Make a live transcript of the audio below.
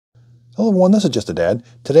Hello everyone, this is Just a Dad.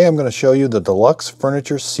 Today I'm going to show you the Deluxe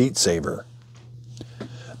Furniture Seat Saver.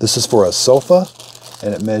 This is for a sofa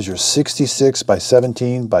and it measures 66 by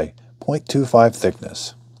 17 by 0.25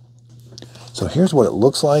 thickness. So here's what it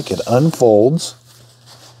looks like. It unfolds.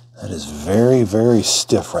 That is very, very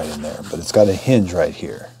stiff right in there, but it's got a hinge right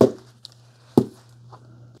here.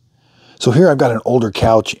 So here I've got an older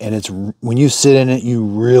couch, and it's when you sit in it, you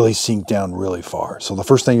really sink down really far. So the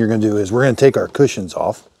first thing you're going to do is we're going to take our cushions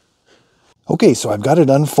off. Okay, so I've got it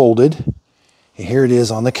unfolded. And here it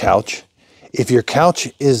is on the couch. If your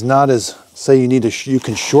couch is not as, say you need to, you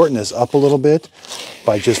can shorten this up a little bit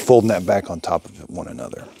by just folding that back on top of one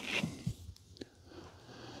another.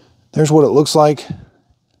 There's what it looks like.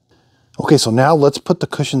 Okay, so now let's put the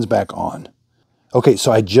cushions back on. Okay,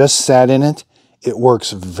 so I just sat in it. It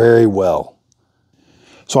works very well.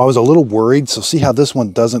 So I was a little worried. So see how this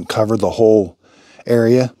one doesn't cover the whole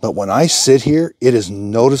area? But when I sit here, it is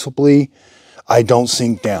noticeably, I don't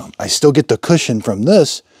sink down. I still get the cushion from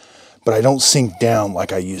this, but I don't sink down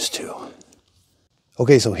like I used to.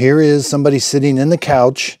 Okay, so here is somebody sitting in the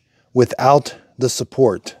couch without the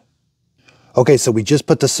support. Okay, so we just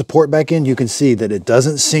put the support back in. You can see that it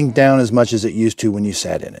doesn't sink down as much as it used to when you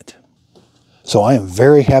sat in it. So I am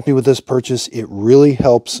very happy with this purchase. It really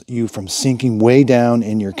helps you from sinking way down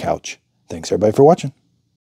in your couch. Thanks everybody for watching.